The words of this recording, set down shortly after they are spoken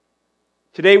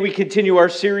Today we continue our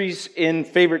series in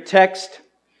favorite text.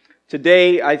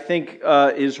 Today I think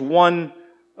is one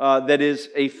that is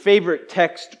a favorite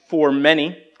text for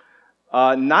many,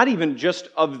 not even just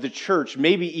of the church,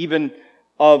 maybe even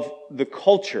of the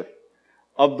culture,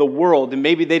 of the world. And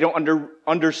maybe they don't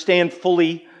understand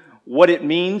fully what it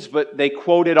means, but they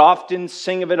quote it often,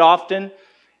 sing of it often.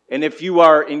 And if you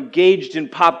are engaged in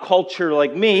pop culture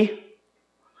like me,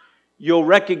 you'll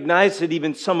recognize that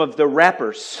even some of the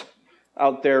rappers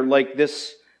out there like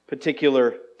this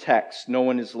particular text. No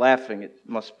one is laughing. It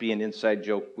must be an inside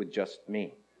joke with just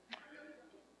me.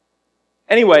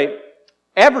 Anyway,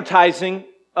 advertising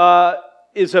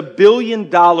is a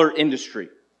billion-dollar industry.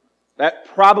 That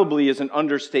probably is an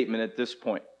understatement at this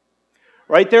point.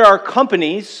 Right? There are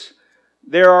companies,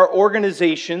 there are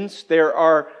organizations, there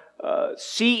are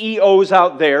CEOs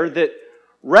out there that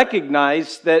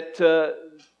recognize that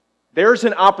there's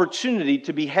an opportunity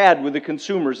to be had with the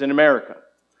consumers in America,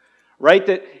 right?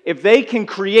 That if they can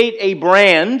create a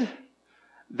brand,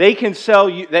 they can sell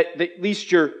you, that at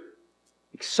least you're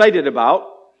excited about,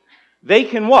 they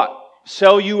can what?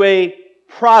 Sell you a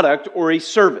product or a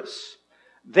service.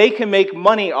 They can make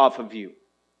money off of you,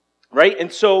 right? And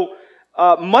so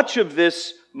much of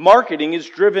this marketing is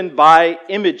driven by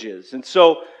images. And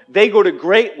so they go to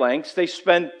great lengths, they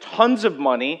spend tons of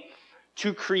money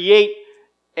to create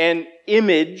an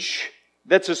image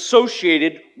that's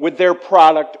associated with their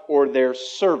product or their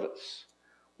service.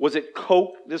 Was it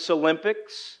Coke this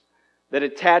Olympics that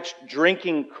attached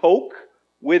drinking Coke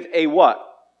with a what?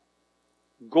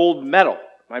 Gold medal.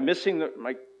 Am I missing is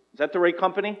that the right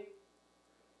company?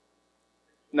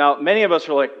 Now, many of us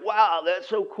are like, wow, that's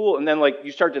so cool. And then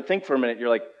you start to think for a minute, you're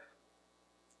like,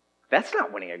 that's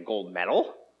not winning a gold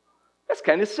medal. That's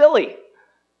kind of silly.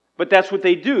 But that's what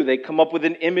they do. They come up with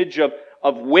an image of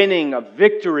winning, of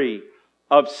victory,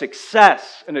 of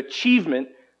success, an achievement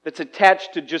that's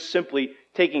attached to just simply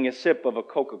taking a sip of a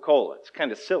Coca-Cola. It's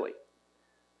kind of silly.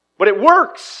 But it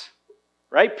works,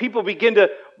 right? People begin to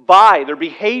buy. Their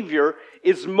behavior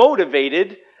is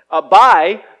motivated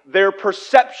by their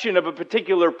perception of a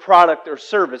particular product or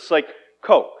service, like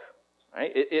Coke,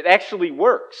 right? It actually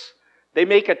works. They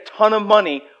make a ton of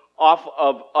money off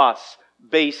of us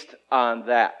based on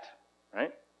that,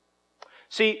 right?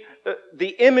 See, the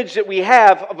image that we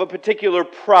have of a particular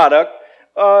product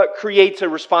creates a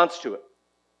response to it.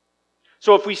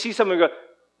 So if we see something and go,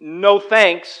 no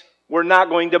thanks, we're not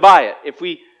going to buy it. If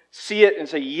we see it and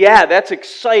say, yeah, that's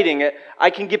exciting, I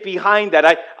can get behind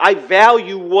that, I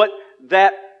value what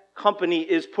that company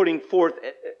is putting forth,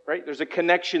 right? There's a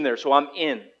connection there, so I'm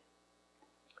in.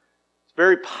 It's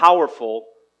very powerful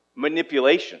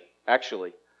manipulation,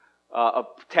 actually, of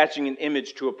attaching an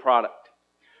image to a product.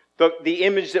 The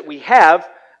image that we have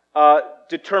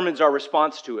determines our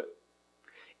response to it.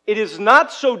 It is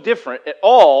not so different at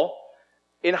all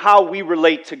in how we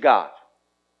relate to God.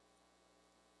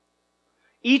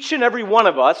 Each and every one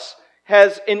of us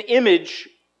has an image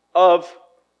of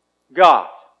God.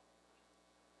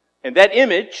 And that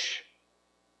image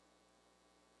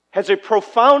has a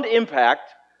profound impact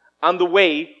on the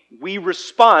way we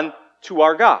respond to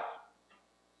our God.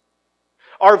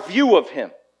 Our view of Him,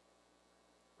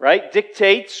 right,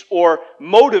 dictates or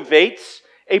motivates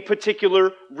a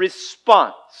particular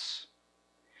response.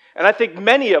 And I think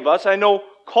many of us, I know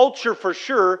culture for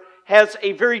sure, has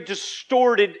a very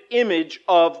distorted image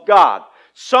of God.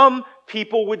 Some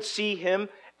people would see Him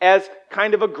as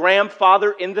kind of a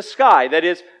grandfather in the sky. That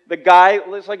is, the guy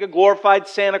is like a glorified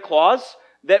Santa Claus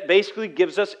that basically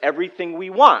gives us everything we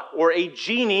want. Or a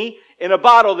genie in a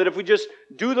bottle that if we just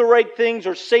do the right things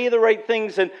or say the right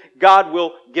things, then God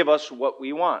will give us what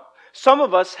we want. Some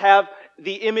of us have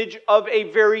the image of a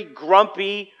very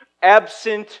grumpy,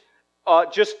 absent,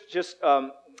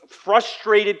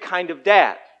 frustrated kind of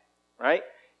dad, right?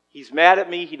 He's mad at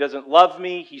me, he doesn't love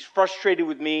me, he's frustrated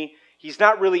with me, he's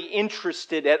not really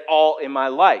interested at all in my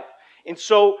life. And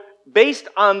so, based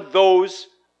on those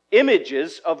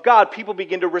images of God, people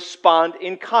begin to respond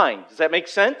in kind. Does that make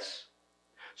sense?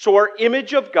 So our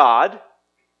image of God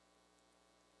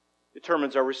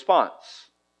determines our response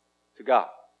to God.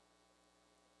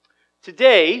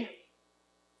 Today,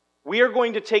 we are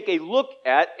going to take a look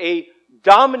at a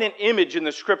dominant image in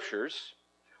the Scriptures.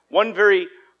 One very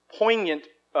poignant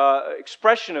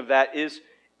expression of that is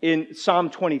in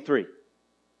Psalm 23.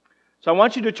 So I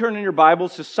want you to turn in your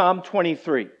Bibles to Psalm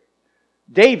 23.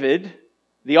 David,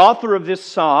 the author of this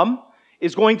psalm,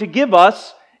 is going to give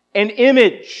us an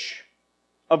image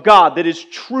of God that is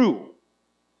true.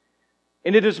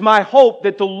 And it is my hope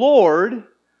that the Lord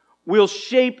will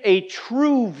shape a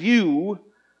true view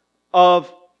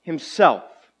of Himself.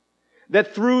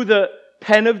 That through the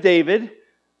pen of David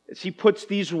as he puts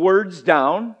these words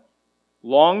down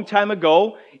long time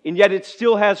ago, and yet it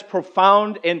still has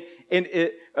profound and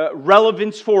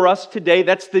relevance for us today.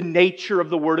 That's the nature of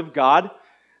the Word of God,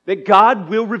 that God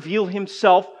will reveal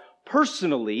Himself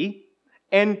personally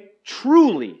and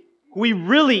truly, who He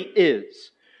really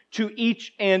is, to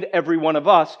each and every one of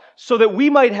us, so that we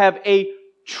might have a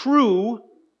true,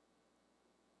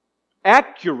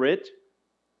 accurate,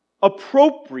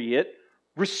 appropriate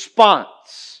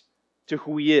response to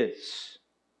who He is.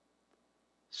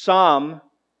 Psalm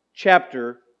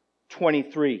chapter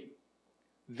 23,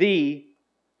 the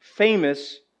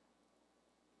famous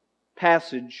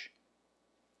passage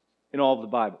in all of the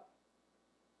Bible.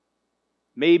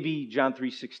 Maybe John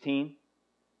 3:16,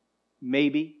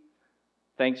 maybe,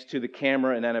 thanks to the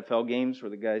camera in NFL games where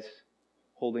the guy's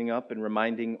holding up and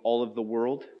reminding all of the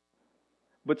world.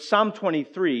 But Psalm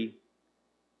 23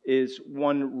 is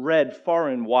one read far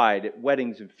and wide at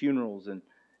weddings and funerals and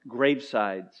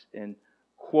gravesides and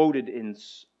quoted in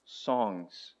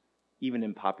songs, even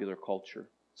in popular culture.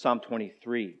 Psalm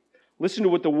 23. Listen to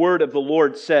what the word of the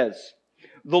Lord says.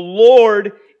 The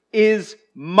Lord is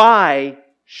my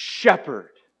shepherd.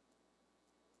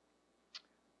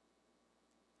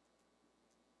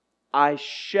 I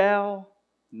shall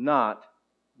not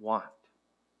want.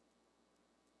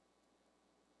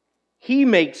 He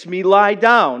makes me lie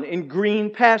down in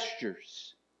green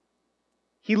pastures.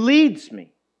 He leads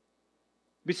me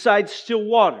beside still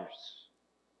waters.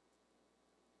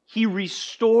 He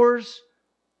restores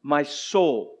my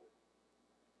soul.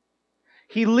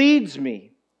 He leads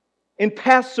me in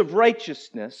paths of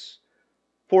righteousness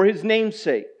for His name's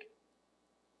sake.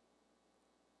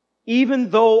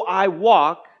 Even though I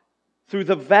walk through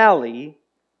the valley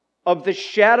of the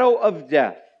shadow of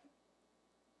death,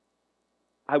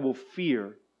 I will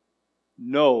fear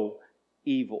no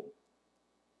evil,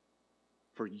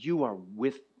 for You are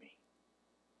with me.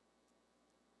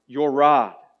 Your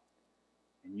rod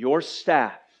and Your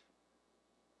staff,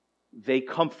 they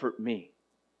comfort me.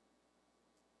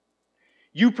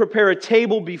 You prepare a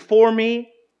table before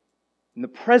me in the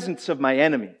presence of my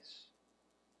enemies.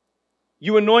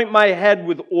 You anoint my head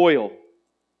with oil.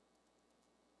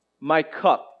 My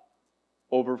cup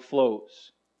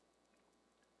overflows.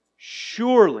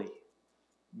 Surely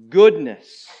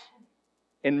goodness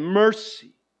and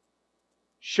mercy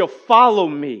shall follow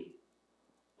me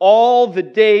all the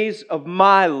days of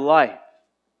my life,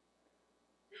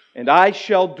 and I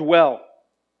shall dwell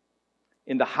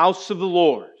in the house of the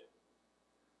Lord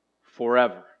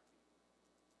forever.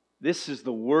 This is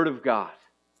the Word of God.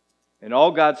 And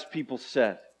all God's people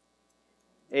said,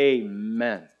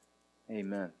 Amen.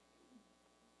 Amen.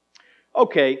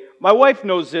 Okay, my wife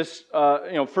knows this,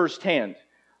 firsthand.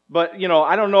 But,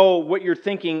 I don't know what you're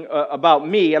thinking about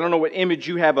me. I don't know what image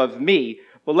you have of me.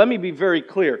 But let me be very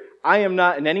clear. I am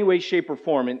not in any way, shape, or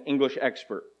form an English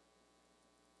expert.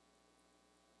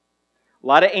 A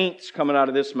lot of ain'ts coming out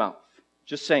of this mouth.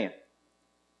 Just saying.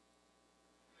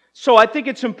 So I think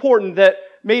it's important that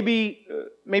maybe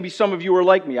some of you are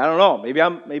like me. I don't know.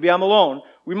 Maybe I'm alone.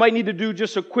 We might need to do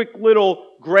just a quick little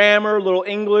grammar, little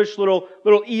English, little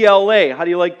ELA. How do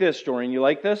you like this, Doreen? You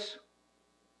like this?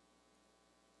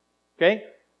 Okay?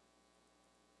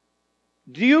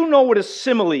 Do you know what a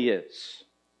simile is?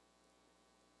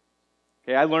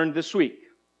 Okay, I learned this week.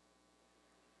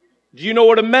 Do you know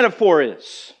what a metaphor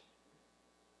is?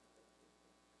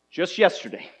 Just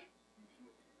yesterday.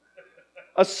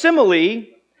 A simile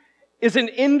is an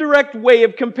indirect way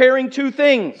of comparing two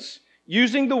things,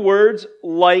 using the words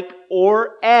like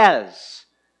or as.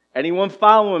 Anyone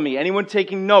following me? Anyone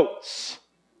taking notes?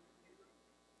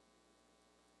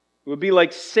 It would be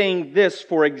like saying this,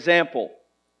 for example.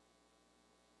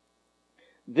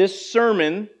 This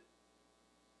sermon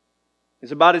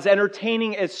is about as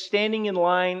entertaining as standing in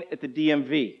line at the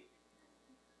DMV.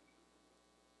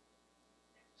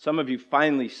 Some of you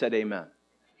finally said amen.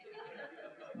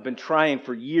 I've been trying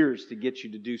for years to get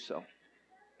you to do so.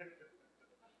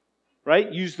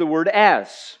 Right? Use the word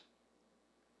as.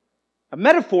 A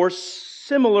metaphor,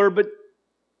 similar but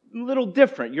a little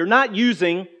different. You're not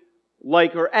using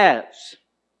like or as.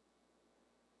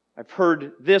 I've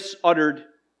heard this uttered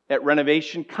at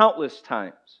renovation countless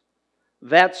times.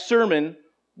 That sermon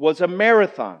was a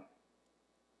marathon.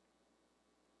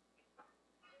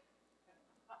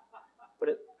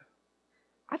 But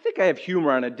I think I have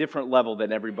humor on a different level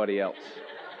than everybody else.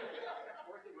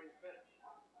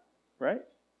 Right?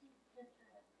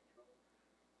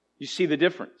 You see the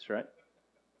difference, right?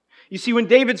 You see, when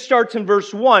David starts in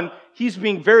verse 1, he's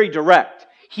being very direct.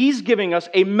 He's giving us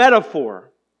a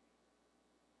metaphor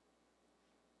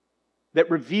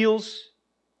that reveals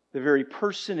the very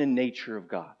person and nature of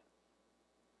God.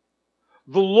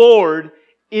 The Lord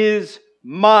is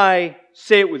my,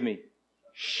 say it with me,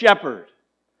 shepherd.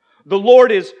 The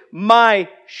Lord is my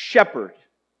shepherd.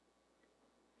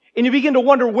 And you begin to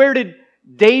wonder, where did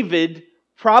David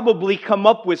probably come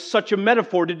up with such a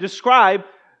metaphor to describe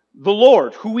the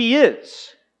Lord, who He is?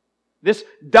 This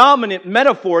dominant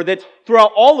metaphor that's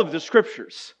throughout all of the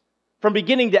Scriptures, from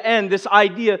beginning to end, this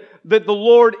idea that the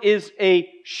Lord is a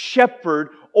shepherd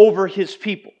over His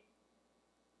people.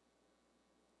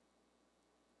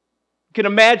 You can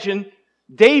imagine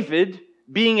David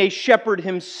being a shepherd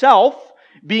himself,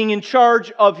 being in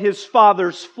charge of his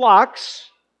father's flocks,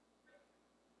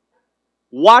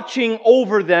 watching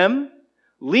over them,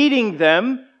 leading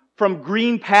them from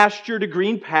green pasture to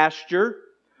green pasture,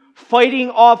 fighting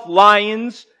off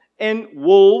lions and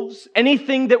wolves,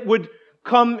 anything that would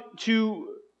come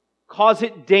to cause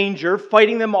it danger,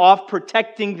 fighting them off,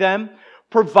 protecting them,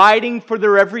 providing for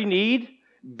their every need,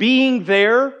 being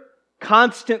there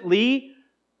constantly,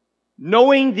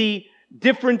 knowing the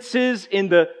differences in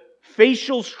the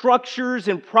facial structures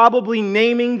and probably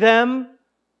naming them,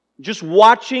 just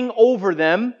watching over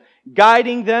them,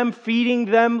 guiding them, feeding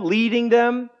them, leading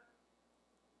them,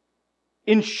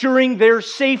 ensuring their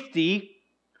safety,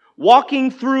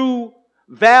 walking through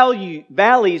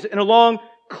valleys and along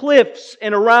cliffs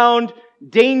and around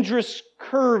dangerous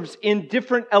curves in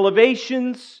different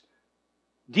elevations,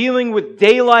 dealing with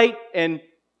daylight and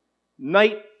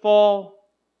nightfall.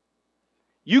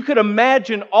 You could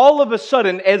imagine all of a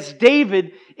sudden, as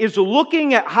David is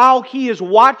looking at how he is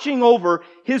watching over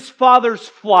his father's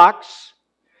flocks,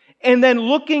 and then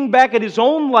looking back at his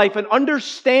own life and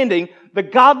understanding the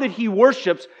God that he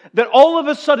worships, that all of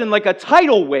a sudden, like a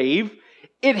tidal wave,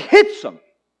 it hits him.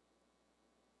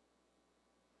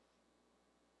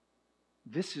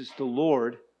 This is the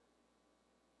Lord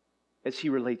as He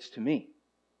relates to me.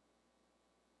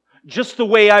 Just the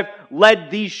way I've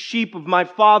led these sheep of my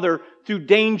Father through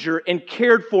danger and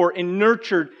cared for and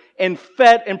nurtured and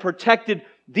fed and protected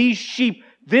these sheep,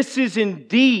 this is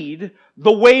indeed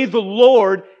the way the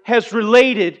Lord has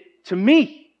related to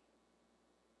me.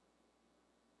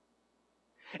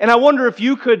 And I wonder if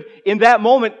you could, in that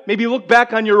moment, maybe look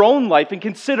back on your own life and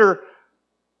consider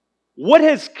what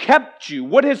has kept you,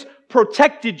 what has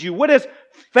protected you, what has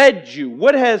fed you,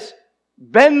 what has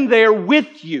been there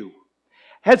with you.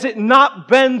 Has it not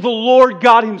been the Lord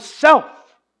God Himself,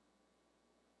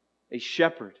 a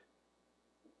shepherd,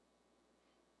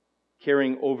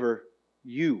 caring over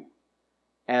you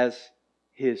as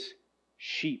His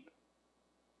sheep?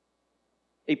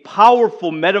 A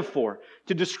powerful metaphor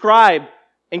to describe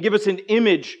and give us an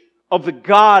image of the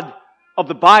God of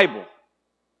the Bible.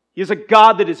 He is a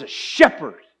God that is a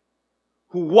shepherd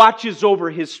who watches over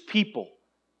His people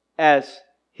as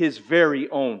His very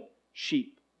own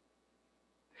sheep.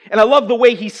 And I love the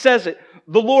way he says it.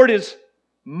 The Lord is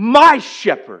my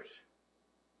shepherd.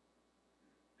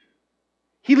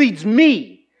 He leads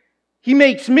me. He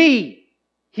makes me.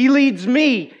 He leads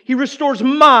me. He restores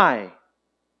my.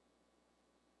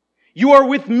 You are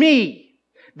with me.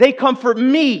 They comfort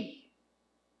me.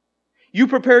 You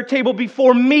prepare a table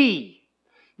before me.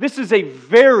 This is a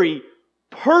very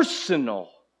personal,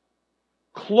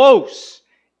 close,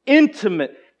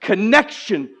 intimate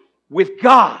connection with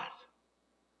God.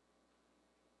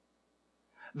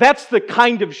 That's the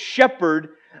kind of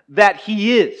shepherd that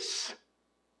He is.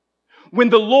 When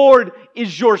the Lord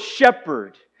is your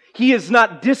shepherd, He is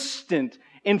not distant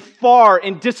and far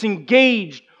and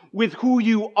disengaged with who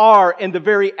you are and the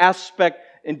very aspect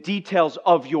and details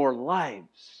of your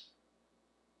lives.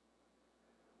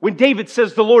 When David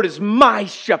says the Lord is my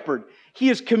shepherd, he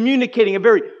is communicating a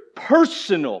very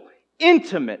personal,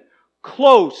 intimate,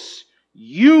 close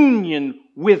union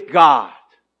with God.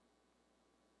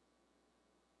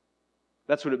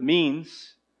 That's what it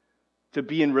means to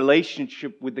be in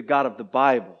relationship with the God of the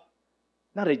Bible.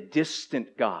 Not a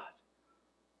distant God,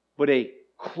 but a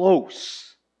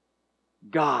close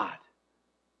God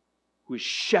who is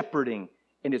shepherding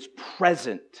and is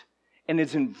present and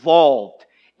is involved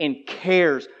and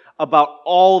cares about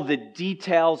all the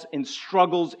details and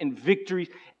struggles and victories.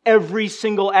 Every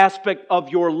single aspect of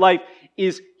your life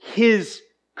is His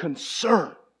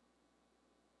concern.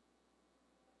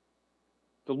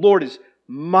 The Lord is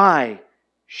my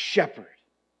shepherd.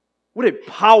 What a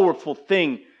powerful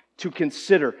thing to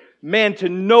consider. Man, to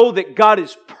know that God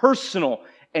is personal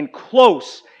and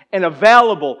close and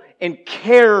available and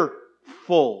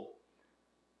careful.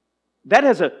 That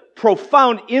has a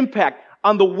profound impact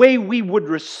on the way we would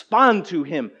respond to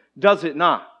Him, does it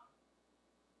not?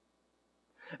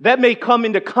 That may come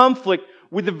into conflict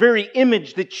with the very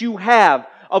image that you have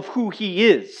of who He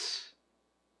is.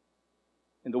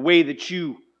 And the way that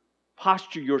you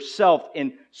posture yourself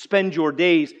and spend your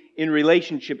days in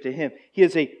relationship to Him. He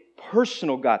is a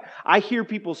personal God. I hear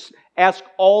people ask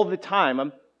all the time.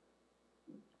 I'm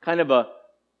kind of a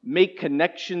make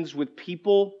connections with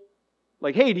people.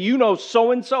 Like, hey, do you know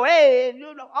so-and-so? Hey,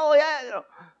 you know, oh yeah. You know.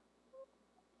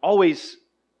 Always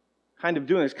kind of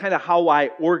doing this. Kind of how I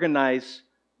organize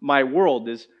my world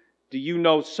is, do you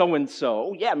know so-and-so?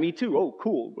 Oh yeah, me too. Oh,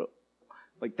 cool. Well,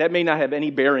 like that may not have any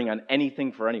bearing on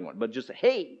anything for anyone, but just,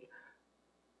 hey.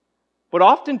 But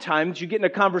oftentimes you get in a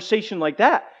conversation like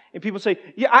that, and people say,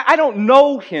 yeah, I don't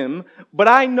know him, but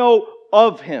I know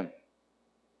of him.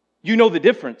 You know the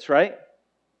difference, right?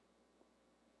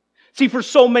 See, for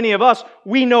so many of us,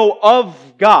 we know of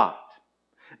God.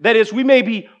 That is, we may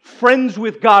be friends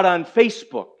with God on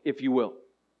Facebook, if you will.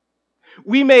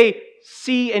 We may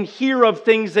see and hear of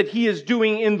things that He is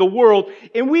doing in the world,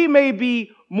 and we may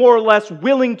be more or less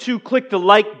willing to click the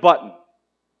like button.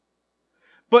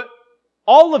 But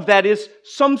all of that is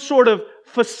some sort of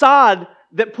facade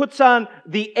that puts on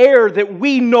the air that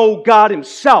we know God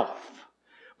Himself.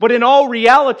 But in all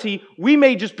reality, we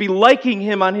may just be liking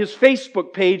Him on His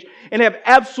Facebook page and have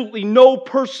absolutely no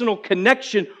personal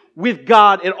connection with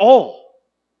God at all.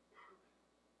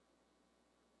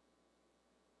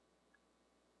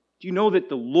 Do you know that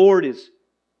the Lord is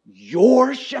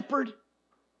your shepherd?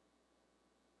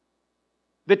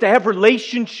 That to have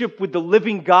relationship with the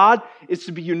living God is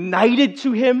to be united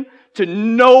to Him, to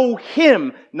know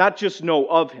Him, not just know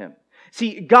of Him.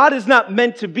 See, God is not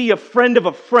meant to be a friend of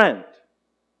a friend.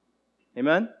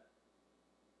 Amen?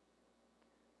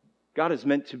 God is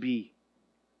meant to be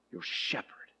your shepherd.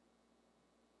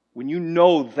 When you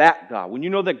know that God, when you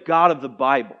know the God of the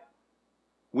Bible,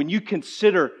 when you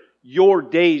consider your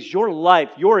days, your life,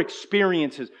 your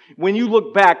experiences, when you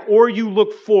look back or you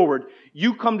look forward,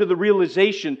 you come to the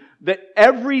realization that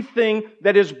everything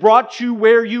that has brought you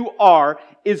where you are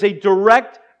is a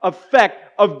direct effect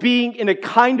of being in a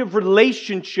kind of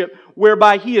relationship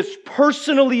whereby He is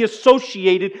personally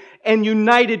associated and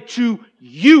united to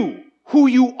you, who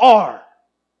you are.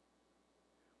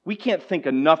 We can't think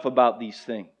enough about these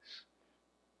things.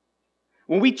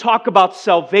 When we talk about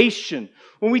salvation,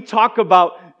 when we talk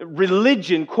about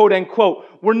religion, quote unquote,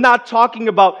 we're not talking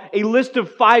about a list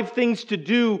of 5 things to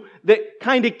do that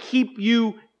kind of keep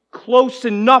you close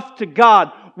enough to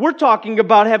God. We're talking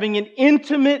about having an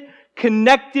intimate,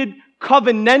 connected,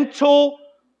 covenantal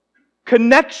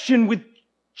connection with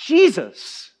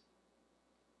Jesus,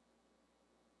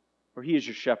 where He is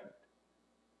your shepherd,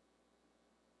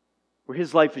 where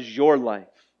His life is your life.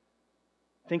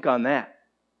 Think on that.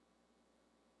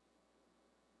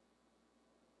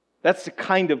 That's the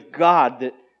kind of God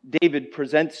that David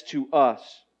presents to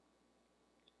us.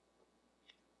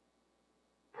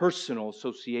 Personal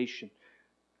association.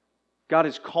 God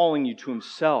is calling you to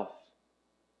Himself.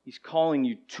 He's calling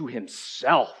you to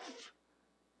Himself.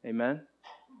 Amen?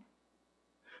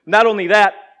 Not only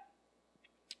that,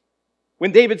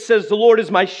 when David says, "The Lord is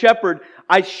my shepherd,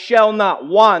 I shall not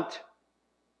want,"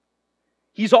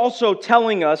 he's also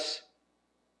telling us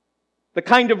the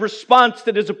kind of response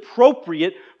that is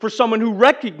appropriate for someone who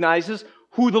recognizes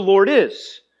who the Lord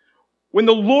is. When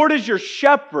the Lord is your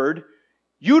shepherd,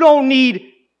 you don't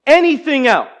need anything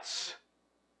else.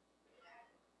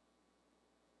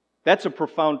 That's a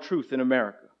profound truth in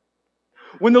America.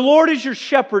 When the Lord is your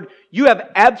shepherd, you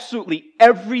have absolutely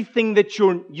everything that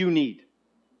you need.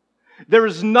 There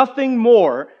is nothing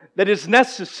more that is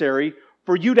necessary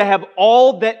for you to have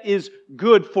all that is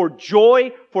good for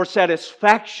joy, for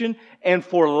satisfaction, and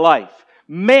for life.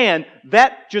 Man,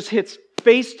 that just hits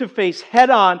face to face,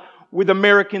 head on with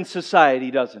American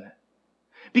society, doesn't it?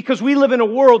 Because we live in a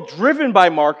world driven by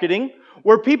marketing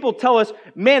where people tell us,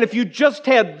 man, if you just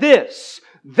had this,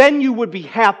 then you would be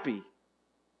happy.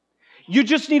 You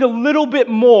just need a little bit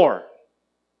more.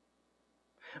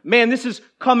 Man, this is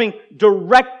coming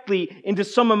directly into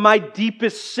some of my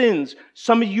deepest sins.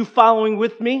 Some of you following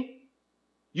with me?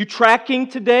 You tracking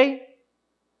today?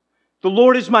 The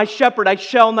Lord is my shepherd, I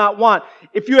shall not want.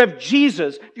 If you have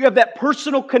Jesus, if you have that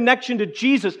personal connection to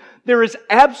Jesus, there is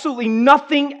absolutely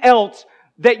nothing else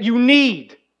that you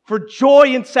need for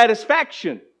joy and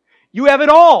satisfaction. You have it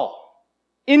all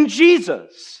in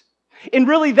Jesus. And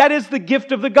really, that is the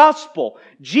gift of the gospel.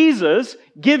 Jesus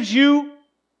gives you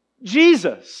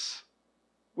Jesus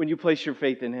when you place your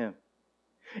faith in Him.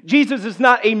 Jesus is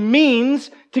not a means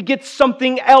to get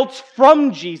something else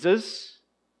from Jesus.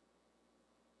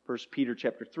 1 Peter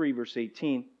chapter 3, verse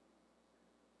 18.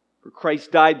 For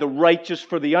Christ died, the righteous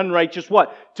for the unrighteous,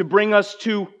 what? To bring us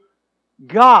to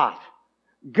God.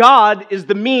 God is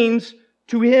the means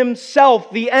to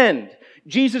Himself the end.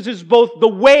 Jesus is both the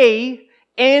way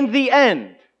and the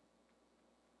end.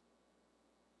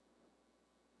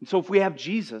 And so if we have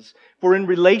Jesus, if we're in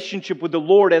relationship with the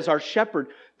Lord as our shepherd,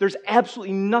 there's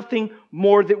absolutely nothing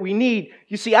more that we need.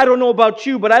 You see, I don't know about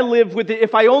you, but I live with the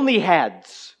if I only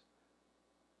hads.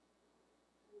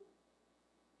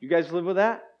 You guys live with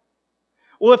that?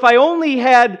 Well, if I only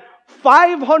had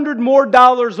 $500 more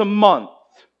a month,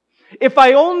 if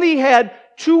I only had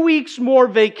 2 weeks more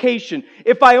vacation,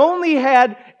 if I only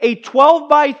had a 12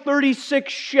 by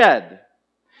 36 shed,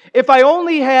 if I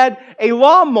only had a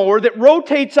lawnmower that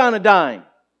rotates on a dime,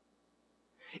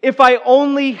 if I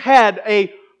only had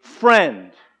a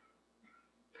friend,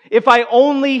 if I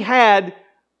only had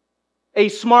a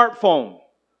smartphone.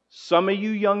 Some of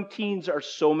you young teens are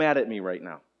so mad at me right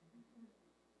now.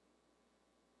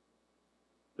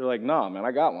 They're like, "Nah, man,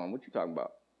 I got one. What you talking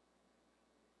about?"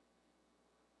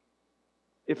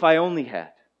 If I only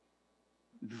had,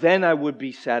 then I would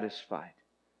be satisfied.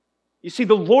 You see,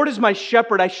 the Lord is my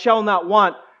shepherd, I shall not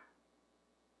want,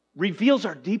 reveals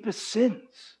our deepest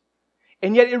sins.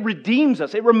 And yet it redeems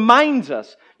us. It reminds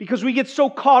us, because we get so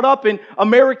caught up in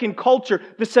American culture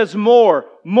that says more,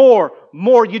 more,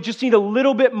 more. You just need a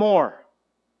little bit more.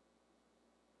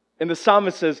 And the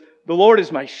psalmist says, the Lord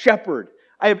is my shepherd.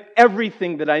 I have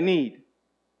everything that I need.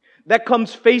 That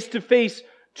comes face to face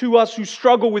to us who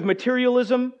struggle with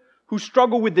materialism, who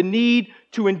struggle with the need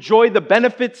to enjoy the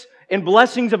benefits and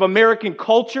blessings of American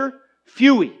culture.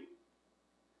 Fewy.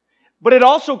 But it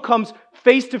also comes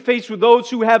face to face with those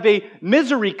who have a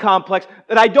misery complex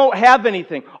that I don't have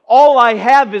anything. All I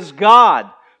have is God.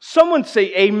 Someone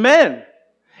say amen.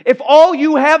 If all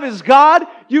you have is God,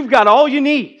 you've got all you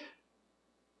need.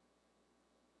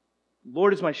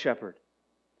 Lord is my shepherd.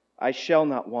 I shall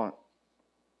not want.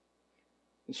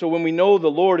 And so when we know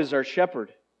the Lord is our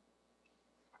shepherd,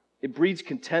 it breeds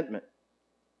contentment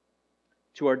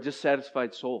to our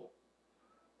dissatisfied soul.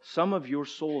 Some of your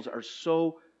souls are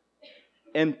so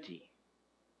empty.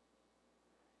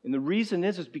 And the reason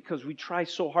is because we try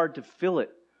so hard to fill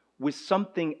it with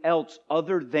something else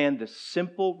other than the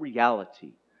simple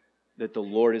reality that the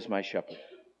Lord is my shepherd.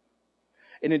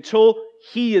 And until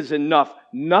He is enough,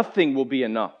 nothing will be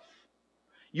enough.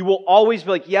 You will always be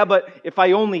like, yeah, but if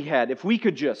I only had, if we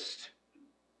could just.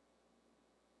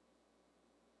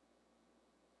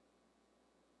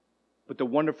 But the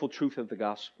wonderful truth of the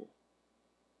gospel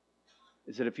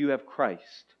is that if you have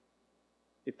Christ,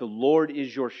 if the Lord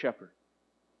is your shepherd,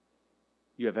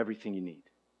 you have everything you need.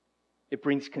 It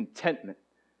brings contentment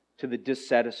to the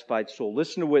dissatisfied soul.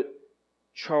 Listen to what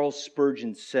Charles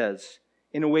Spurgeon says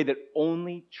in a way that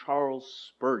only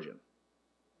Charles Spurgeon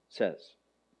says.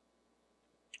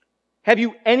 Have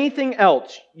you anything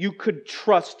else you could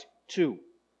trust to?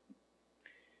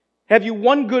 Have you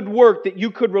one good work that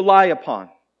you could rely upon?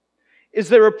 Is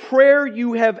there a prayer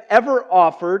you have ever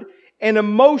offered, an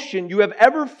emotion you have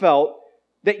ever felt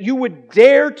that you would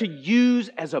dare to use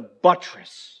as a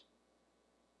buttress?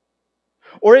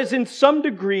 Or is in some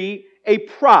degree a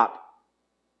prop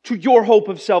to your hope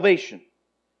of salvation?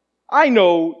 I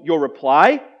know your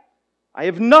reply. I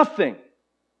have nothing,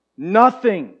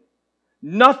 nothing,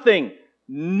 nothing,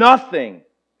 nothing.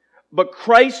 But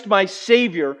Christ my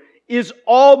Savior is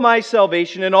all my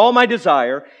salvation and all my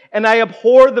desire, and I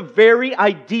abhor the very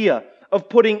idea of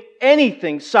putting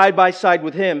anything side by side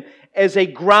with Him as a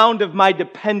ground of my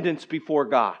dependence before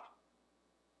God.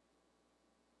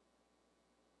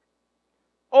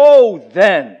 Oh,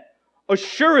 then,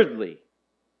 assuredly,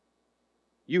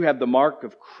 you have the mark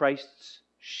of Christ's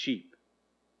sheep.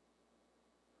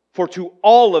 For to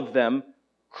all of them,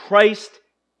 Christ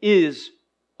is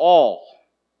all.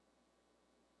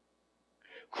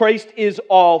 Christ is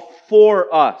all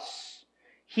for us.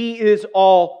 He is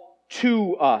all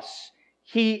to us.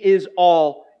 He is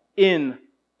all in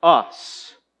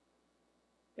us.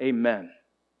 Amen.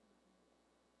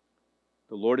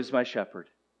 The Lord is my shepherd.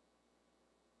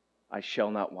 I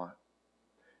shall not want.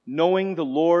 Knowing the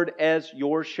Lord as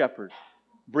your shepherd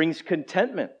brings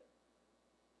contentment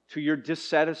to your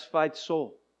dissatisfied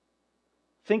soul.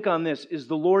 Think on this. Is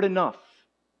the Lord enough?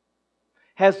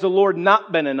 Has the Lord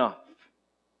not been enough?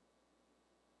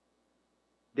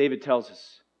 David tells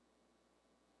us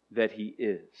that He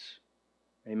is.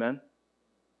 Amen?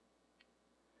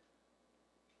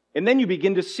 And then you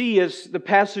begin to see as the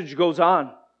passage goes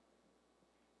on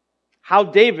how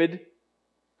David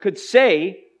could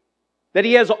say that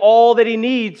he has all that he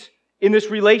needs in this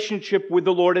relationship with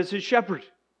the Lord as his shepherd.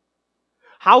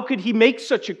 How could he make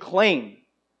such a claim?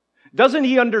 Doesn't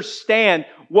he understand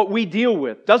what we deal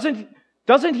with? Doesn't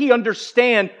he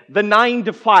understand the 9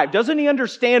 to 5? Doesn't he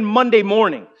understand Monday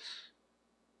mornings?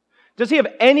 Does he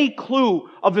have any clue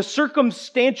of the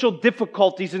circumstantial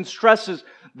difficulties and stresses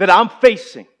that I'm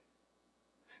facing?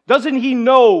 Doesn't he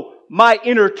know my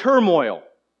inner turmoil?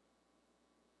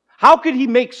 How could he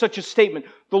make such a statement?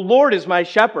 The Lord is my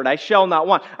shepherd, I shall not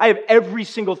want. I have every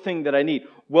single thing that I need.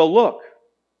 Well, look,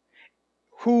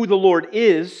 who the Lord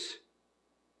is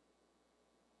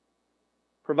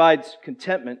provides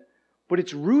contentment, but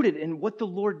it's rooted in what the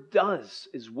Lord does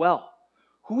as well.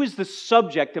 Who is the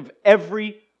subject of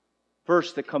every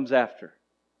verse that comes after?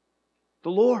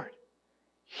 The Lord.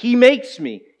 He makes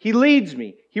me. He leads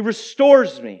me. He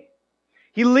restores me.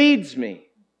 He leads me.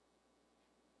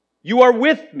 You are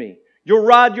with me. Your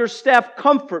rod, your staff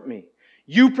comfort me.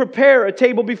 You prepare a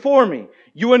table before me.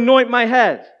 You anoint my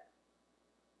head.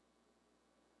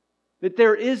 That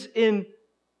there is in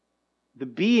the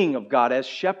being of God as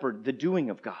shepherd, the doing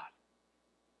of God.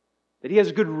 That He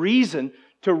has good reason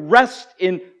to rest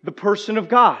in the person of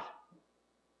God.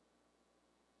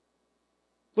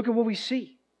 Look at what we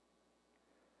see.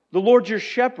 The Lord your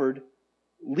shepherd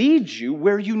leads you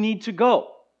where you need to go.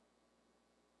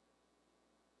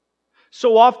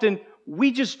 So often,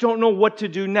 we just don't know what to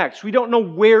do next. We don't know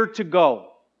where to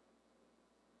go.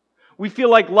 We feel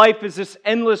like life is this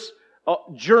endless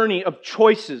journey of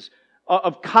choices,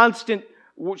 of constant,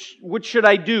 what should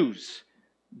I do's,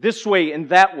 this way and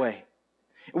that way.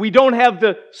 We don't have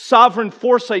the sovereign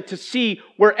foresight to see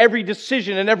where every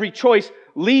decision and every choice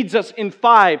leads us in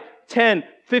 5, 10,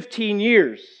 15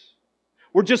 years.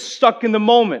 We're just stuck in the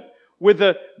moment with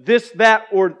a this, that,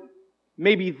 or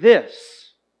maybe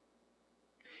this.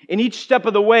 In each step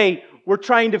of the way, we're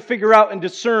trying to figure out and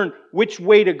discern which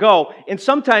way to go. And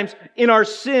sometimes in our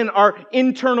sin, our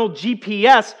internal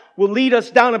GPS will lead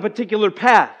us down a particular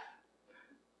path.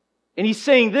 And He's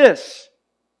saying this.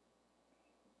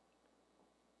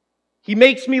 He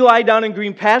makes me lie down in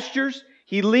green pastures.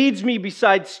 He leads me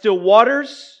beside still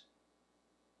waters.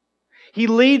 He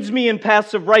leads me in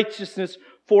paths of righteousness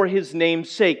for His name's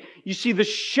sake. You see, the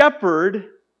shepherd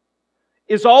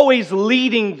is always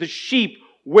leading the sheep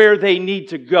where they need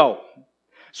to go.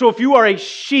 So if you are a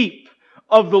sheep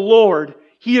of the Lord,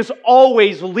 He is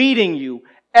always leading you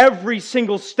every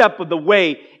single step of the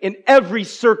way in every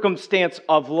circumstance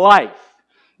of life.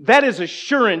 That is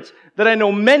assurance that I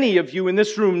know many of you in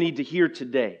this room need to hear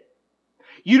today.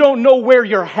 You don't know where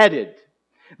you're headed.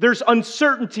 There's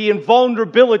uncertainty and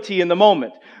vulnerability in the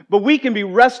moment. But we can be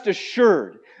rest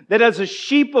assured that as a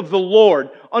sheep of the Lord,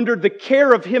 under the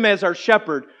care of Him as our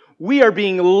shepherd, we are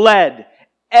being led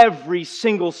every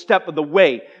single step of the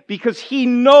way because He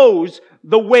knows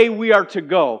the way we are to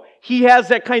go. He has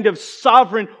that kind of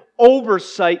sovereign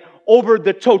oversight over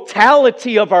the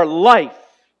totality of our life.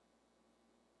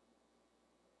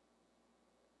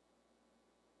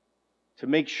 To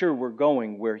make sure we're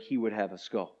going where He would have us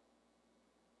go.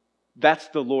 That's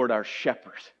the Lord our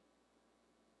shepherd.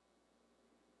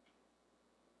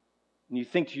 And you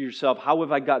think to yourself, how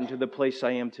have I gotten to the place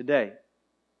I am today?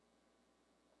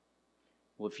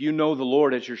 Well, if you know the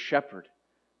Lord as your shepherd,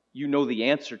 you know the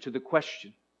answer to the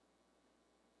question.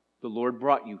 The Lord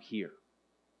brought you here.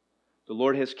 The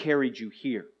Lord has carried you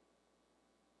here.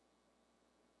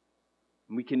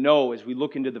 And we can know as we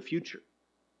look into the future.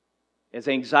 As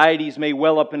anxieties may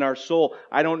well up in our soul,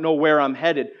 I don't know where I'm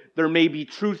headed. There may be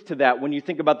truth to that when you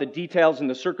think about the details and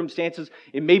the circumstances,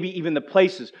 and maybe even the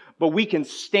places. But we can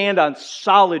stand on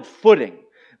solid footing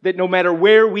that no matter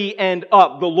where we end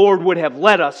up, the Lord would have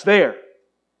led us there.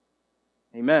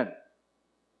 Amen.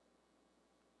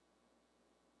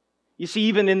 You see,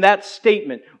 even in that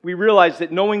statement, we realize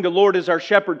that knowing the Lord as our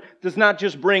shepherd does not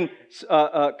just bring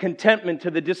contentment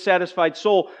to the dissatisfied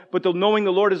soul, but knowing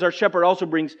the Lord as our shepherd also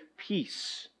brings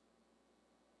peace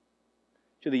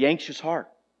to the anxious heart.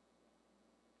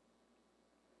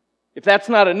 If that's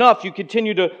not enough, you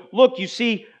continue to look, you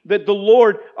see that the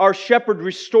Lord, our shepherd,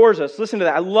 restores us. Listen to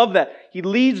that. I love that. He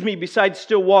leads me beside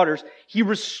still waters. He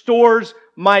restores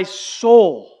my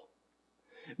soul.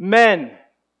 Men,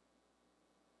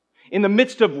 in the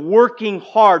midst of working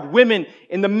hard, women,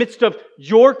 in the midst of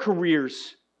your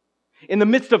careers, in the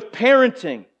midst of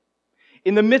parenting,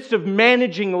 in the midst of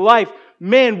managing life,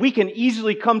 man, we can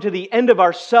easily come to the end of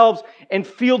ourselves and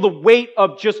feel the weight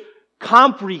of just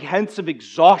comprehensive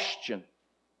exhaustion.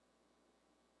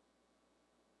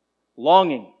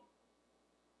 Longing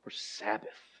for Sabbath,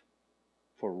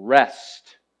 for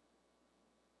rest,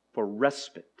 for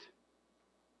respite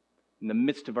in the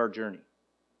midst of our journey.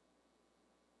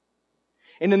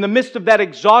 And in the midst of that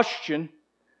exhaustion,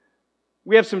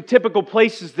 we have some typical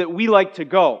places that we like to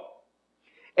go.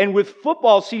 And with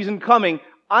football season coming,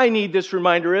 I need this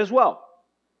reminder as well.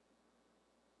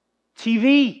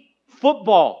 TV,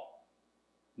 football,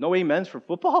 No amens for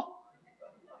football?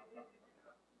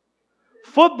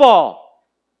 Football.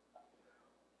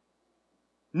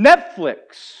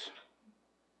 Netflix.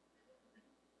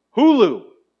 Hulu.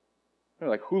 They're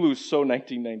like, Hulu's so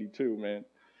 1992, man.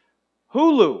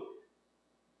 Hulu.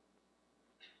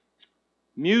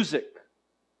 Music.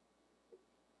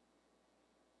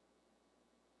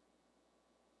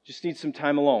 Just need some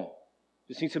time alone.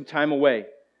 Just need some time away.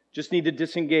 Just need to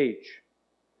disengage.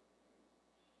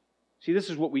 See,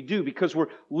 this is what we do because we're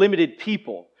limited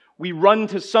people. We run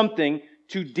to something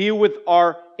to deal with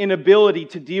our inability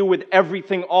to deal with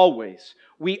everything always.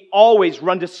 We always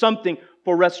run to something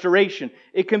for restoration.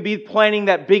 It can be planning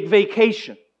that big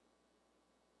vacation.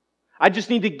 I just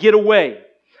need to get away.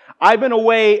 I've been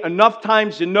away enough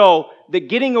times to know that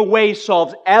getting away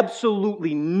solves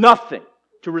absolutely nothing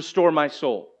to restore my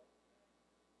soul.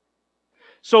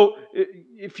 So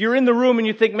if you're in the room and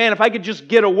you think, man, if I could just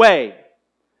get away,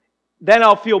 then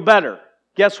I'll feel better.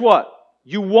 Guess what?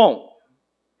 You won't.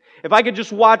 If I could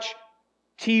just watch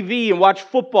TV and watch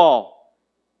football,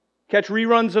 catch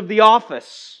reruns of The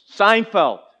Office,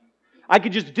 Seinfeld, I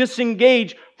could just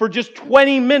disengage for just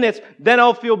 20 minutes, then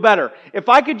I'll feel better. If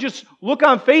I could just look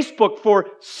on Facebook for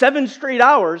 7 straight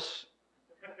hours,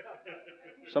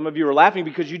 some of you are laughing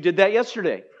because you did that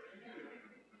yesterday,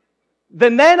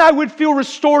 then I would feel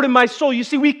restored in my soul. You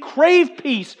see, we crave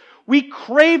peace. We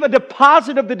crave a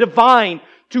deposit of the divine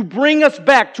to bring us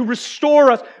back, to restore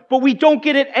us, but we don't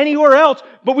get it anywhere else.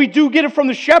 But we do get it from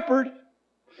the shepherd.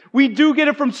 We do get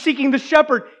it from seeking the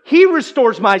shepherd. He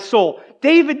restores my soul.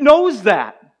 David knows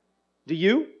that. Do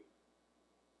you?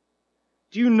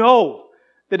 Do you know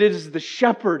that it is the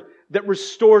shepherd that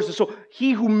restores the soul?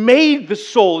 He who made the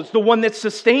soul is the one that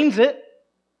sustains it.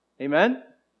 Amen?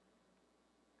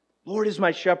 Lord is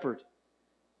my shepherd.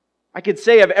 I could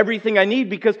say I have everything I need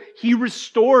because He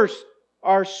restores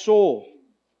our soul.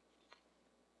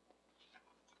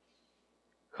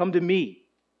 Come to me,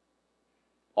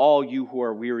 all you who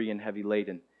are weary and heavy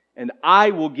laden, and I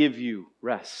will give you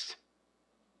rest.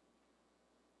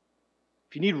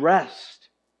 If you need rest,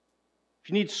 if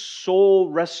you need soul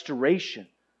restoration,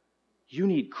 you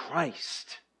need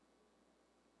Christ.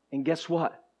 And guess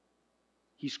what?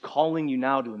 He's calling you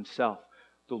now to Himself.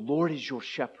 The Lord is your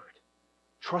shepherd.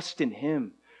 Trust in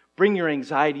Him. Bring your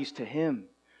anxieties to Him.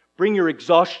 Bring your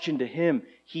exhaustion to Him.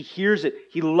 He hears it.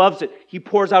 He loves it. He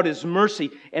pours out His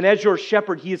mercy. And as your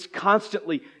shepherd, He is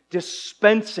constantly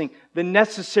dispensing the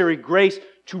necessary grace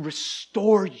to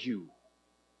restore you.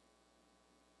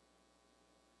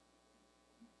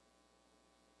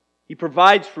 He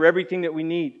provides for everything that we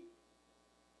need.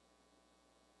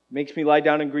 Makes me lie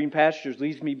down in green pastures,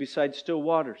 leads me beside still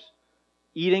waters.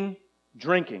 Eating,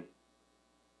 drinking.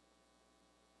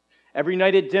 Every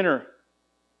night at dinner,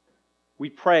 we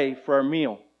pray for our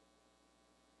meal.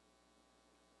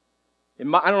 I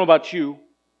don't know about you,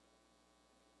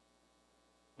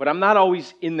 but I'm not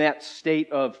always in that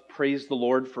state of praise the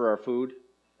Lord for our food.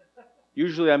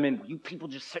 Usually I'm in, you people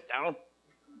just sit down.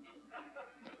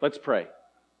 Let's pray.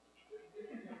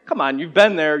 Come on, you've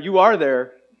been there. You are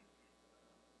there.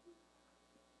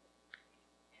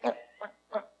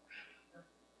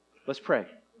 Let's pray.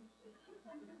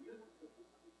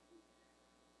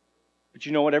 But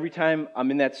you know what? Every time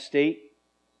I'm in that state,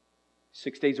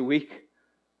 6 days a week,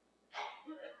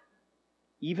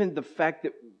 even the fact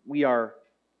that we are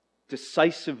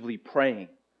decisively praying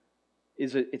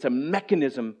it's a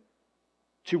mechanism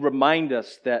to remind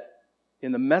us that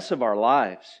in the mess of our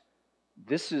lives,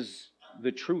 this is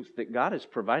the truth, that God is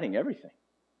providing everything.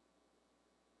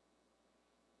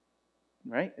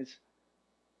 Right?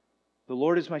 The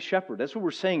Lord is my shepherd. That's what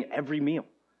we're saying every meal.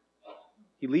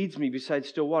 He leads me beside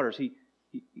still waters. He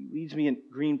leads me in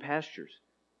green pastures.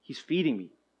 He's feeding me.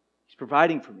 He's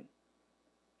providing for me.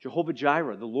 Jehovah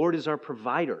Jireh, the Lord is our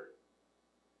provider.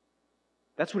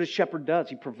 That's what a shepherd does.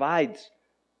 He provides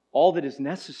all that is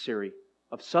necessary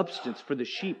of substance for the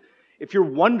sheep. If you're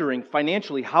wondering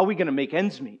financially, how are we going to make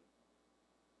ends meet?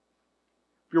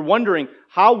 If you're wondering,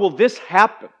 how will this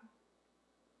happen?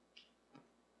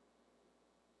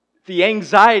 The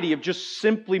anxiety of just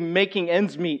simply making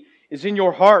ends meet is in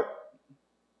your heart.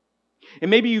 And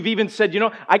maybe you've even said,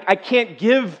 I can't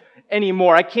give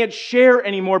anymore. I can't share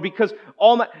anymore because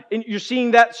and you're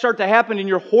seeing that start to happen and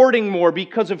you're hoarding more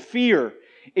because of fear.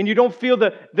 And you don't feel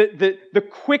the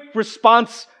quick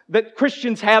response that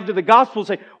Christians have to the gospel,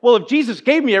 say, well, if Jesus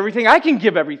gave me everything, I can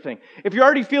give everything. If you're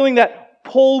already feeling that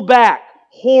pull back,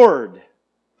 hoard.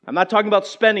 I'm not talking about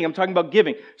spending, I'm talking about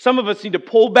giving. Some of us need to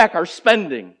pull back our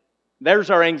spending. There's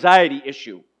our anxiety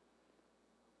issue.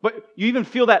 But you even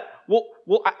feel that,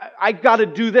 I got to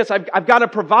do this. I've got to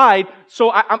provide,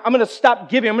 so I'm going to stop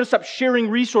giving. I'm going to stop sharing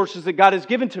resources that God has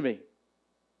given to me.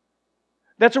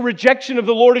 That's a rejection of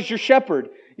the Lord as your shepherd.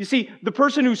 You see, the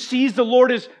person who sees the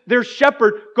Lord as their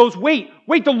shepherd goes, wait,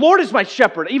 the Lord is my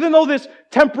shepherd. Even though this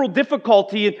temporal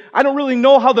difficulty, and I don't really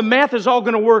know how the math is all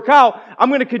going to work out, I'm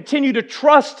going to continue to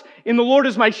trust in the Lord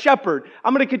as my shepherd.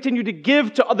 I'm going to continue to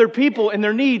give to other people and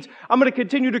their needs. I'm going to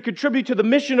continue to contribute to the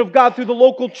mission of God through the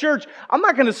local church. I'm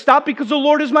not going to stop because the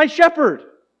Lord is my shepherd.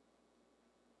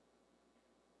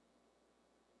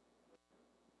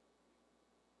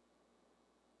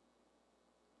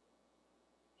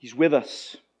 He's with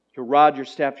us. Your rod, your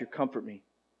staff, you comfort me.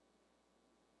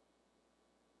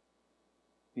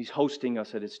 He's hosting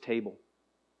us at His table.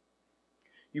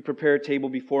 You prepare a table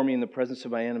before me in the presence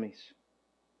of my enemies.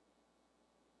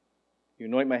 You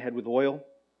anoint my head with oil.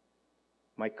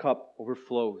 My cup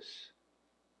overflows.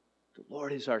 The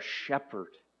Lord is our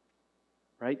shepherd.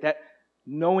 Right? That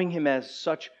knowing Him as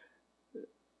such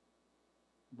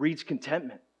breeds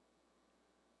contentment.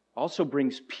 Also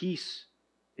brings peace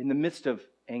in the midst of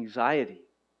anxiety.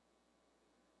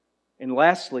 And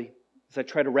lastly, as I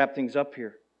try to wrap things up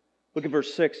here, look at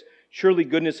verse 6. Surely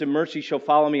goodness and mercy shall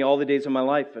follow me all the days of my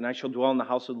life, and I shall dwell in the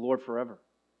house of the Lord forever.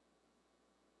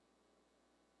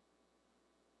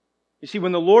 You see,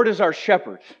 when the Lord is our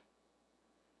shepherd,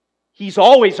 He's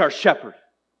always our shepherd.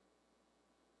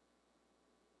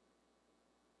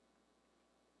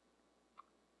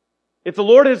 If the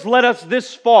Lord has led us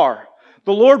this far,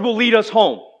 the Lord will lead us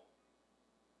home.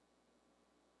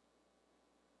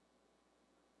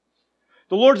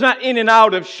 The Lord's not in and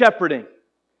out of shepherding.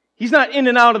 He's not in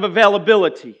and out of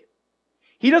availability.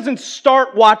 He doesn't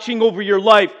start watching over your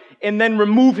life and then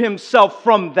remove Himself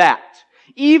from that.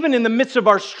 Even in the midst of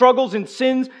our struggles and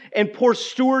sins and poor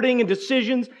stewarding and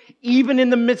decisions, even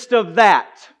in the midst of that,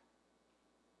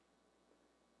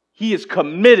 He is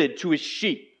committed to His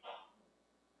sheep.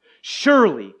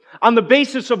 Surely, on the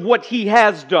basis of what He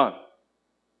has done.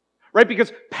 Right?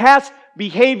 Because past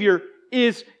behavior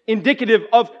is indicative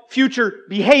of future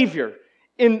behavior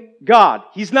in God.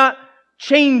 He's not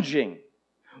changing.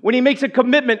 When He makes a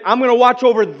commitment, I'm going to watch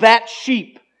over that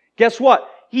sheep. Guess what?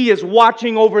 He is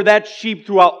watching over that sheep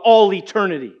throughout all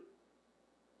eternity.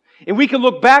 And we can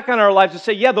look back on our lives and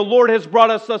say, yeah, the Lord has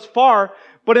brought us thus far,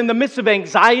 but in the midst of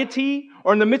anxiety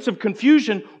or in the midst of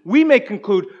confusion, we may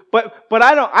conclude, but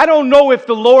I don't know if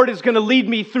the Lord is going to lead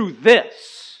me through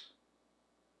this.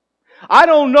 I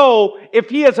don't know if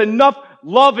He has enough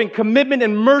love and commitment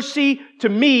and mercy to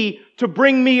me to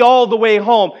bring me all the way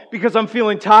home because I'm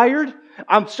feeling tired.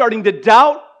 I'm starting to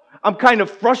doubt. I'm kind of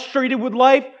frustrated with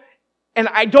life. And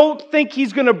I don't think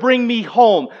He's going to bring me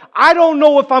home. I don't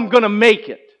know if I'm going to make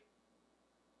it.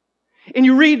 And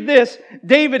you read this,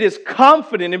 David is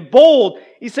confident and bold.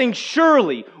 He's saying,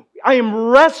 surely I am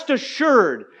rest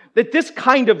assured that this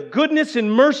kind of goodness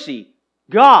and mercy,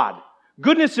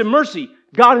 goodness and mercy,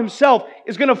 God Himself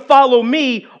is going to follow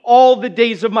me all the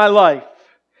days of my life.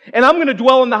 And I'm going to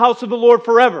dwell in the house of the Lord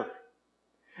forever.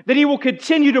 That He will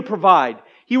continue to provide.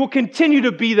 He will continue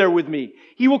to be there with me.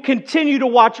 He will continue to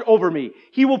watch over me.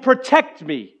 He will protect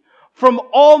me from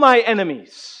all my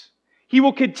enemies. He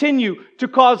will continue to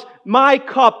cause my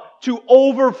cup to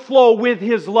overflow with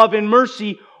His love and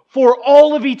mercy for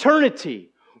all of eternity.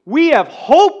 We have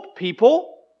hope, people.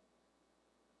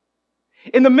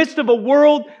 In the midst of a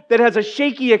world that has a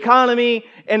shaky economy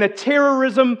and a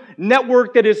terrorism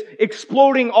network that is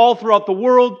exploding all throughout the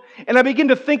world, and I begin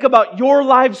to think about your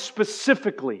lives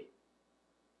specifically.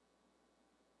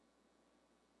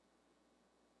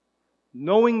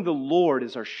 Knowing the Lord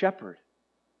is our shepherd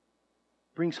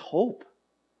brings hope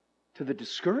to the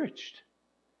discouraged.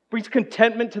 It brings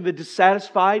contentment to the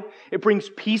dissatisfied. It brings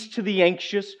peace to the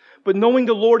anxious. But knowing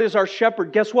the Lord is our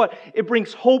shepherd, guess what? It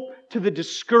brings hope to the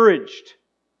discouraged,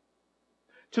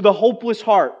 to the hopeless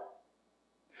heart,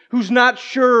 who's not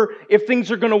sure if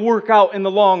things are going to work out in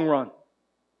the long run.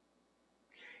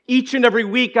 Each and every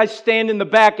week I stand in the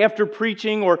back after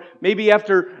preaching or maybe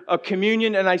after a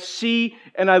communion and I see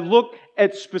and I look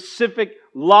at specific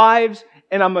lives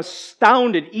and I'm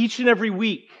astounded each and every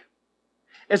week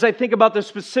as I think about the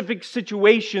specific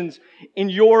situations in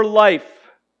your life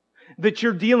that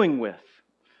you're dealing with.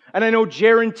 And I know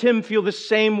Jer and Tim feel the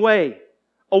same way,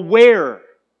 aware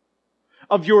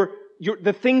of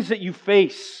the things that you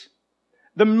face,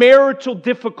 the marital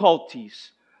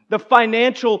difficulties, the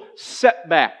financial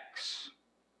setbacks,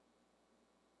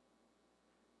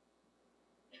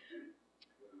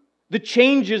 the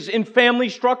changes in family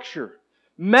structure,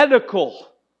 medical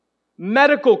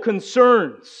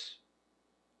concerns.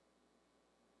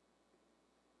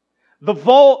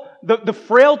 the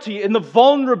frailty and the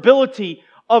vulnerability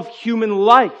of human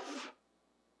life.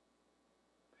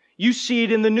 You see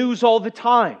it in the news all the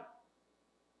time.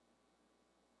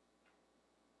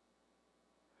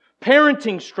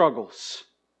 Parenting struggles.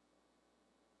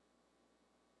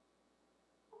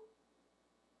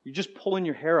 You're just pulling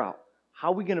your hair out.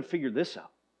 How are we going to figure this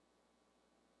out?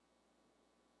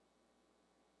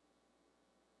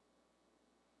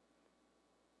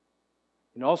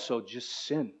 And also just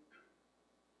sin.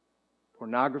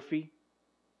 Pornography.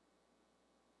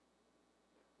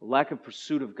 A lack of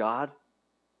pursuit of God.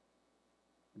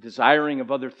 Desiring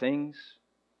of other things.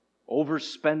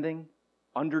 Overspending.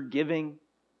 Undergiving.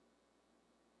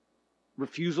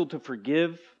 Refusal to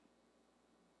forgive.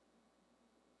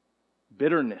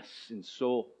 Bitterness in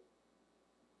soul.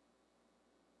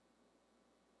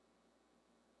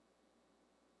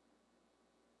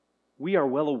 We are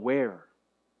well aware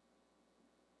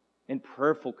and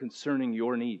prayerful concerning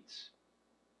your needs.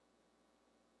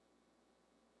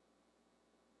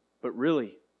 But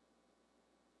really,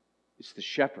 it's the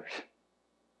shepherd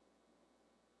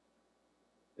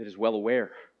that is well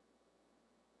aware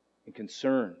and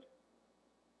concerned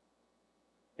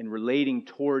and relating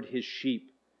toward his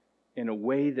sheep in a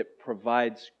way that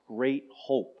provides great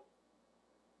hope.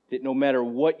 That no matter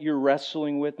what you're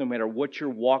wrestling with, no matter what you're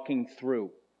walking through,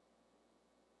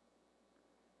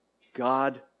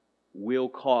 God will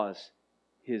cause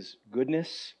His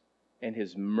goodness and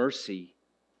His mercy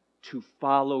to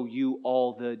follow you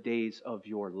all the days of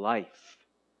your life.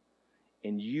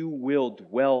 And you will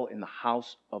dwell in the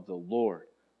house of the Lord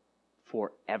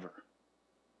forever.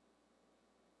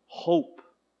 Hope.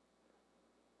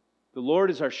 The Lord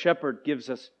as our shepherd gives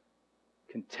us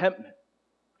contentment,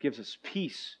 gives us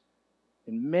peace.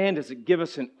 And man, does it give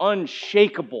us an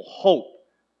unshakable hope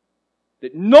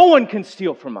that no one can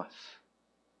steal from us.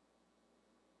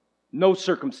 No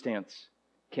circumstance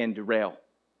can derail.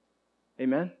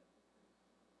 Amen?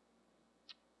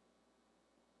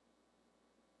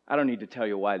 I don't need to tell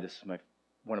you why this is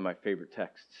one of my favorite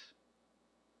texts.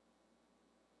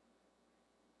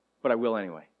 But I will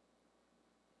anyway.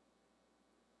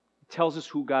 It tells us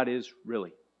who God is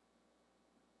really.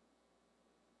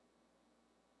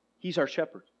 He's our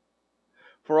shepherd.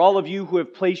 For all of you who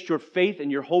have placed your faith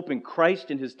and your hope in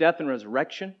Christ, in His death and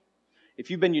resurrection, if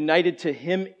you've been united to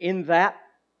Him in that,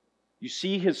 you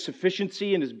see His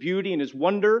sufficiency and His beauty and His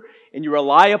wonder, and you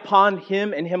rely upon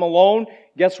Him and Him alone,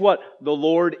 guess what? The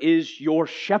Lord is your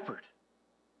shepherd.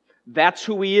 That's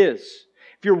who He is.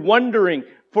 If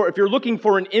you're looking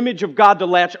for an image of God to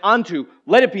latch onto,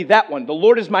 let it be that one. The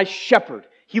Lord is my shepherd.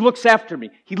 He looks after me.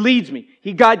 He leads me.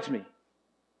 He guides me.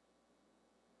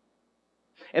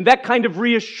 And that kind of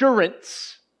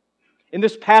reassurance in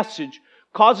this passage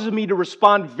causes me to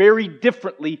respond very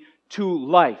differently to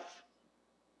life.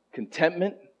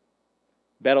 Contentment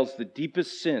battles the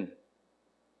deepest sin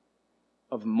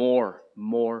of more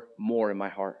in my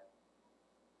heart.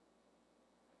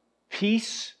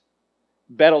 Peace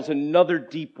battles another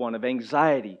deep one of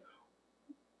anxiety,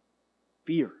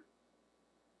 fear.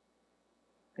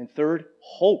 And third,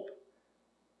 hope.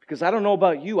 Because I don't know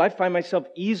about you, I find myself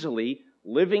easily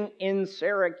living in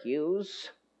Syracuse,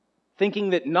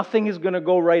 thinking that nothing is going to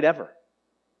go right ever.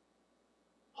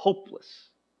 Hopeless.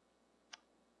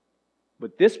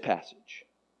 But this passage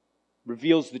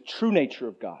reveals the true nature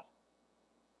of God,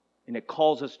 and it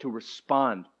calls us to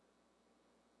respond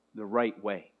the right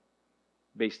way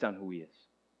based on who He is.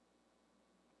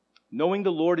 Knowing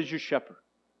the Lord as your shepherd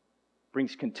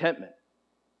brings contentment,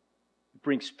 it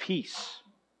brings peace,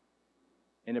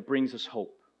 and it brings us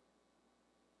hope.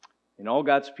 And all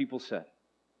God's people said,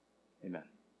 Amen.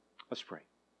 Let's pray.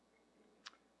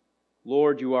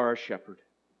 Lord, You are our shepherd.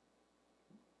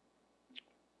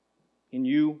 In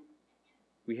You,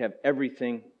 we have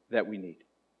everything that we need.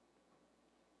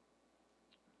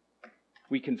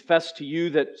 We confess to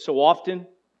You that so often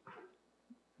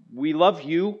we love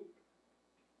You,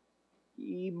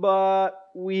 but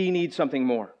we need something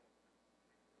more.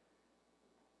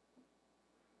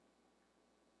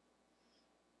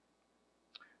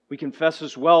 We confess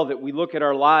as well that we look at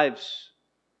our lives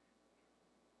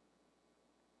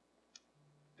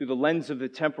through the lens of the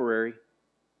temporary.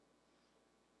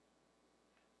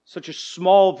 Such a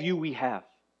small view we have.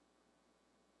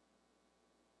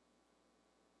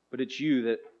 But it's You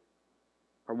that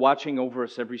are watching over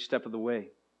us every step of the way.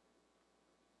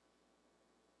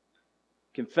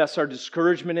 Confess our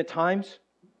discouragement at times.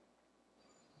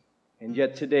 And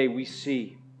yet today we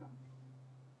see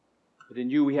that in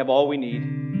You we have all we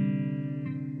need.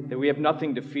 That we have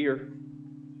nothing to fear.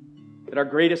 That our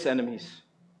greatest enemies,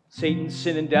 Satan,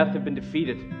 sin, and death, have been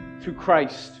defeated through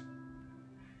Christ.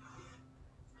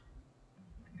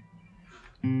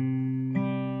 We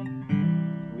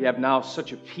have now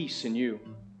such a peace in you.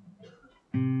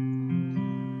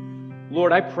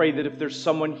 Lord, I pray that if there's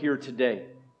someone here today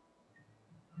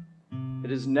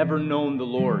that has never known the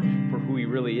Lord for who He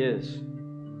really is,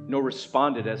 nor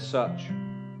responded as such,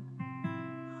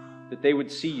 that they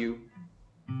would see you.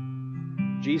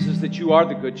 Jesus, that you are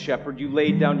the good shepherd. You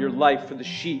laid down your life for the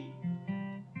sheep.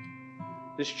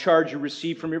 This charge you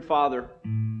received from your Father,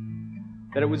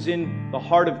 that it was in the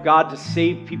heart of God to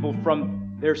save people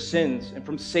from their sins and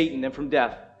from Satan and from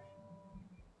death.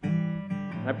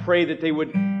 And I pray that they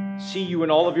would see you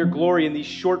in all of your glory in these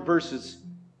short verses,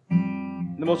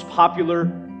 in the most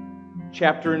popular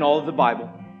chapter in all of the Bible,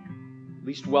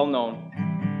 least well known.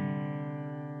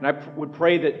 And I would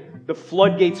pray that the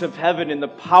floodgates of heaven and the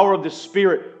power of the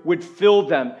Spirit would fill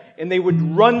them, and they would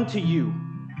run to you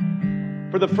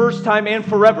for the first time and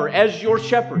forever as your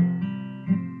shepherd,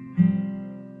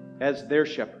 as their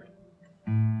shepherd.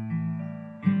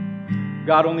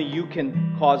 God, only you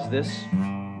can cause this.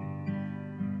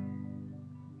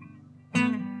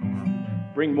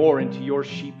 Bring more into your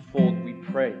sheepfold, we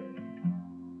pray.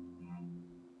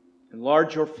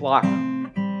 Enlarge your flock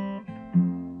in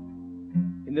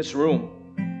this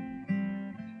room,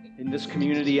 in this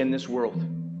community, and this world.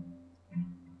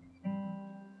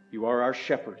 You are our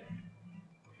shepherd.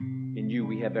 In you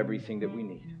we have everything that we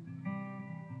need.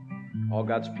 All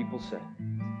God's people said.